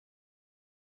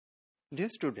Dear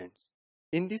students,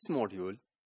 in this module,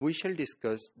 we shall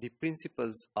discuss the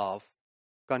principles of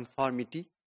conformity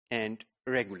and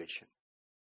regulation.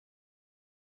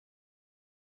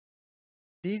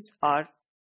 These are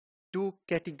two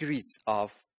categories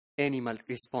of animal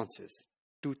responses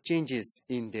to changes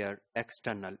in their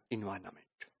external environment.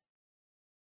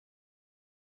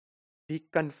 The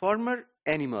conformer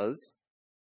animals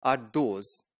are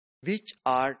those which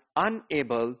are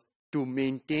unable to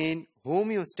maintain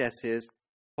homeostasis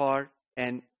for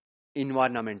an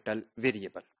environmental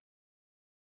variable.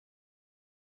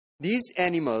 These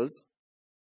animals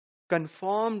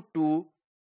conform to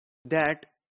that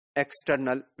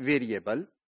external variable,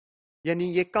 यानी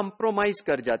ये compromise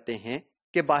कर जाते हैं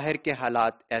कि बाहर के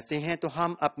हालात ऐसे हैं तो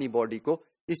हम अपनी बॉडी को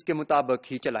इसके मुताबिक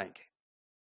ही चलाएंगे.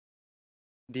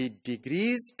 The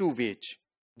degrees to which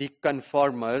the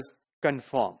conformers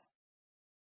conform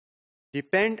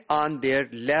depend on their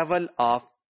level of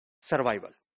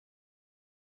survival.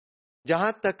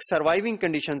 जहां तक सर्वाइविंग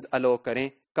कंडीशंस अलो करें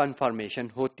कंफर्मेशन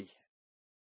होती है.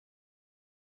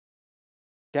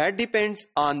 That depends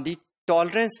on the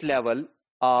tolerance level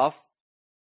of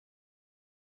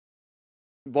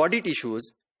body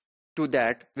tissues to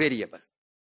that variable.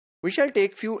 We shall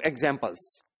take few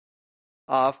examples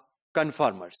of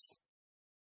conformers.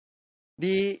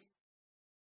 The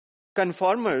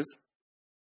conformers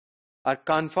or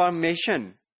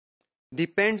conformation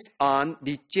depends on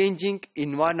the changing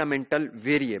environmental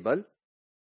variable.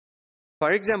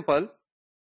 For example,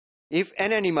 if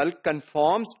an animal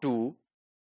conforms to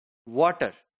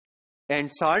water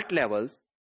and salt levels,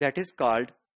 that is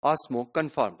called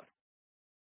osmoconformer.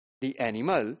 The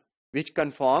animal which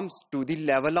conforms to the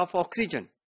level of oxygen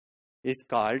is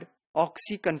called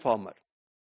oxyconformer,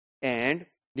 and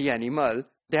the animal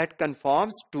that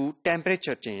conforms to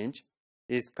temperature change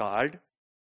is called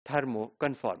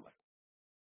thermoconformer.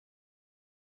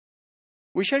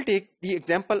 We shall take the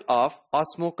example of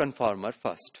osmoconformer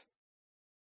first.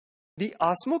 The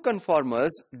osmoconformers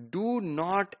do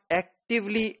not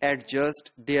actively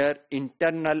adjust their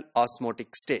internal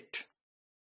osmotic state.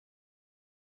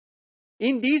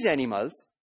 In these animals,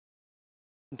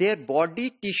 their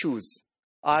body tissues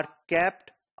are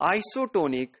kept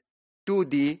isotonic to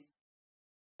the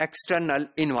external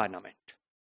environment.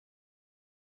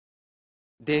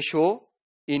 They show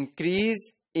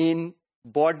increase in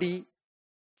body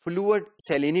fluid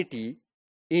salinity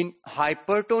in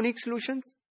hypertonic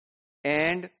solutions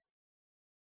and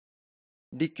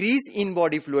decrease in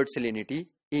body fluid salinity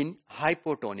in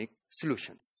hypotonic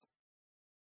solutions.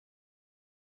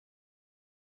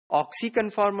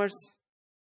 Oxyconformers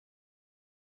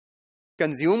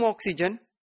consume oxygen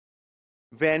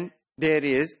when there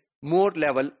is more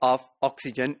level of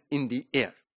oxygen in the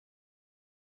air.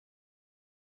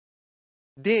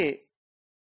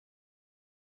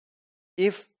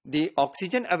 If the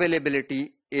oxygen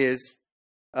availability is,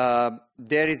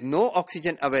 there is no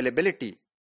oxygen availability,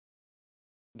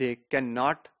 they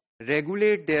cannot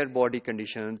regulate their body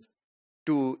conditions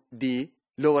to the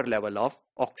lower level of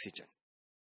oxygen.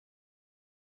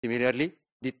 Similarly,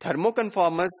 the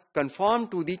thermoconformers conform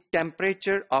to the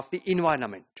temperature of the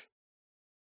environment.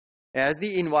 As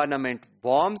the environment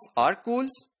warms or cools,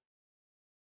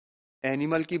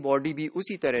 animal की body भी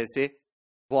उसी तरह से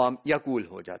warm या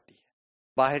cool हो जाती है.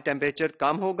 बाहर टेम्परेचर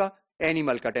कम होगा,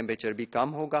 एनिमल का टेम्परेचर भी कम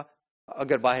होगा.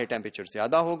 अगर बाहर टेम्परेचर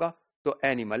ज्यादा होगा तो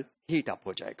एनिमल हीट अप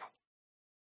हो जाएगा.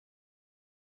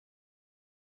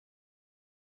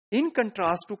 In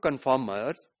contrast to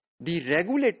conformers, the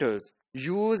regulators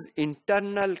use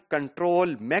internal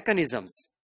control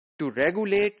mechanisms to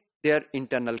regulate their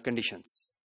internal conditions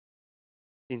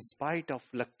in spite of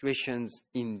fluctuations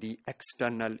in the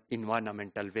external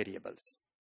environmental variables.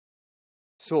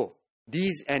 So,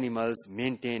 these animals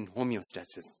maintain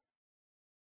homeostasis.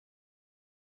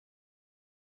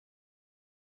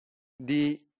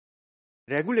 The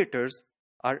regulators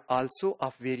are also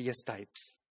of various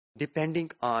types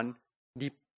depending on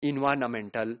the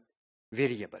environmental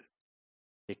variable.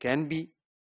 They can be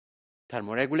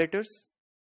thermoregulators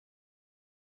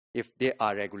if they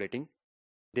are regulating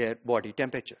their body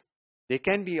temperature. They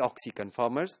can be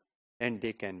oxyconformers, and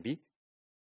they can be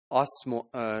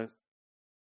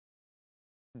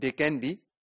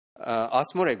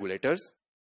osmoregulators,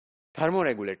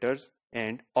 thermoregulators,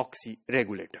 and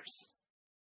oxyregulators.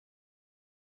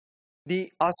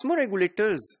 The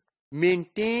osmoregulators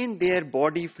maintain their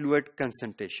body fluid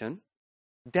concentration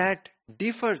that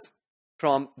differs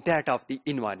from that of the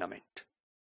environment.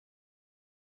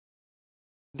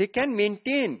 They can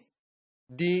maintain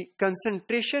the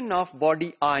concentration of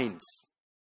body ions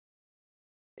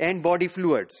and body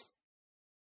fluids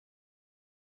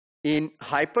in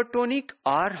hypertonic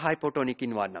और hypotonic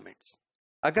environments.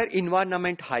 अगर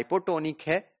environment hypotonic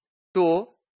है तो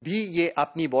भी ये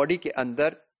अपनी body के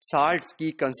अंदर salts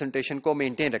की कंसंट्रेशन को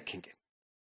मेंटेन रखेंगे,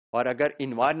 और अगर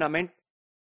इन्वायरमेंट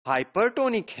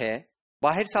हाइपरटोनिक है,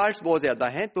 बाहर साल्ट्स बहुत ज्यादा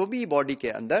हैं, तो भी बॉडी के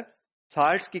अंदर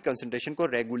साल्ट्स की कंसंट्रेशन को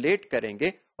रेगुलेट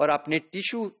करेंगे और अपने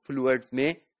टिश्यू फ्लूइड्स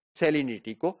में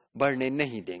सैलिनिटी को बढ़ने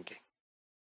नहीं देंगे।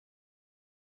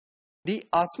 The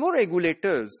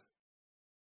osmoregulators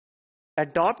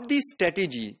adopt the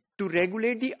strategy to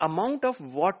regulate the amount of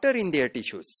water in their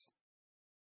tissues.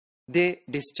 They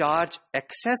discharge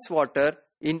excess water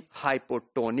in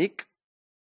hypotonic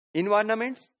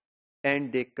environments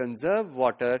and they conserve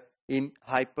water in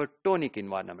hypertonic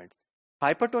environments.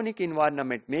 Hypertonic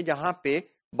environment में जहां पे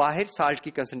बाहर salt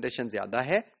की concentration ज्यादा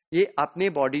है, ये अपने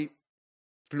body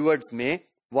fluids में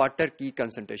वाटर की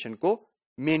कंसंट्रेशन को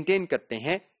मेंटेन करते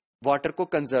हैं, वाटर को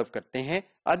कंजर्व करते हैं।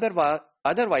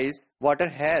 Otherwise water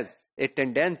has a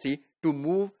tendency to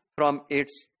move from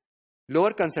its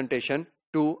lower concentration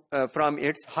to from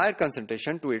its higher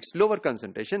concentration to it's lower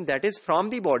concentration, that is from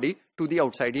the body to the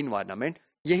outside environment.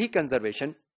 यही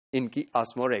conservation इनकी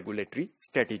ऑस्मोरेगुलेटरी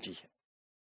strategy है।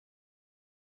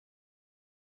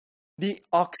 The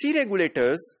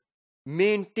oxyregulators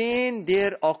maintain their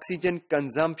oxygen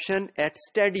consumption at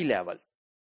steady level.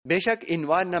 बेशक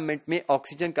environment में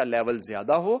oxygen का level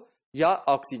ज्यादा हो या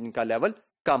oxygen का लेवल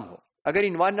कम हो, अगर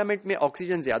इन्वायरमेंट में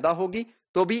ऑक्सीजन ज्यादा होगी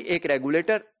तो भी एक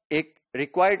रेगुलेटर एक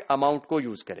रिक्वायर्ड अमाउंट को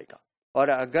यूज करेगा, और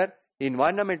अगर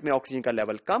इन्वायरमेंट में ऑक्सीजन का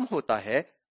लेवल कम होता है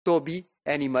तो भी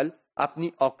एनिमल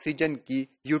अपनी ऑक्सीजन की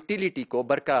यूटिलिटी को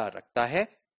बरकरार रखता है।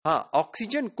 हाँ,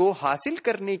 ऑक्सीजन को हासिल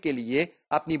करने के लिए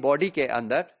अपनी बॉडी के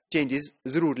अंदर चेंजेस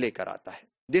जरूर लेकर आता है।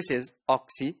 This is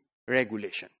oxy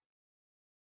regulation.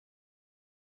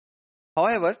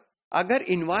 However, अगर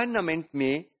इन्वायरमेंट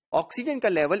में ऑक्सीजन का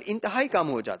लेवल इंतहाई कम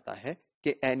हो जाता है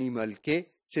कि एनिमल के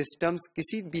सिस्टम्स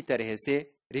किसी भी तरह से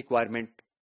रिक्वायरमेंट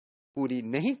पूरी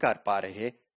नहीं कर पा रहे,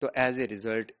 तो as a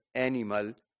result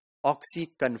animal oxy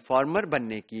conformer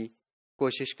बनने की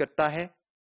कोशिश करता है,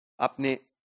 अपने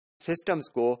सिस्टम्स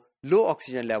को लो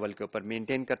ऑक्सीजन लेवल के ऊपर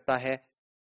मेंटेन करता है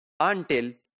until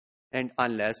and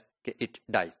unless it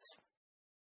dies.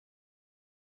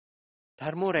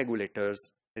 Thermoregulators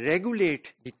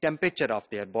regulate the temperature of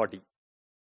their body.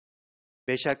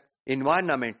 बेशक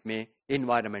इन्वायरमेंट में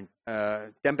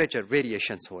टेम्परेचर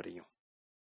वेरिएशंस हो रही हो,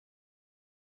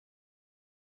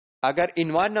 अगर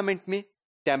इन्वायरमेंट में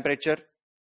टेम्परेचर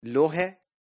लो है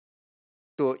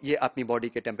तो ये अपनी बॉडी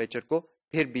के टेम्परेचर को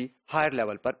फिर भी हायर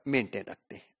लेवल पर मेंटेन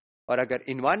रखते हैं, और अगर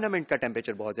इन्वायरमेंट का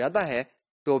टेम्परेचर बहुत ज्यादा है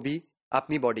तो भी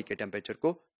अपनी बॉडी के टेम्परेचर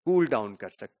को कूल डाउन कर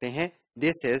सकते हैं।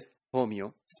 This is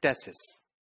homeostasis.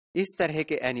 इस तरह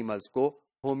के एनिमल्स को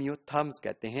होम्योथर्म्स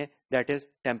कहते हैं, that is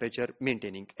temperature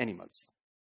maintaining animals.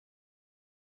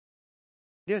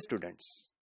 Dear students,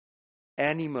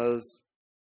 animals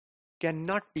can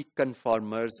not be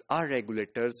कंफॉर्मर्स और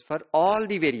regulators for all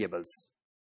the variables.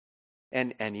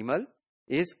 An animal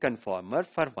is conformer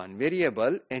for one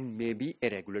variable and may be a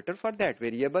regulator for that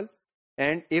variable,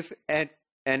 and if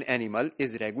an animal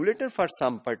is regulator for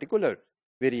some particular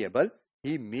variable,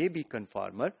 he may be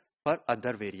conformer for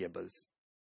other variables.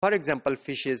 For example,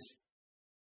 fishes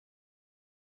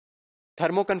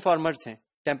thermoconformers हैं,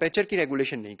 temperature की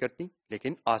regulation नहीं करती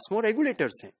लेकिन osmo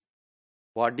regulators हैं,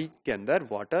 body के अंदर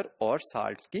water और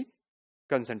salts की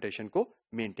कंसंट्रेशन को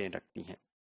मेंटेन रखती हैं।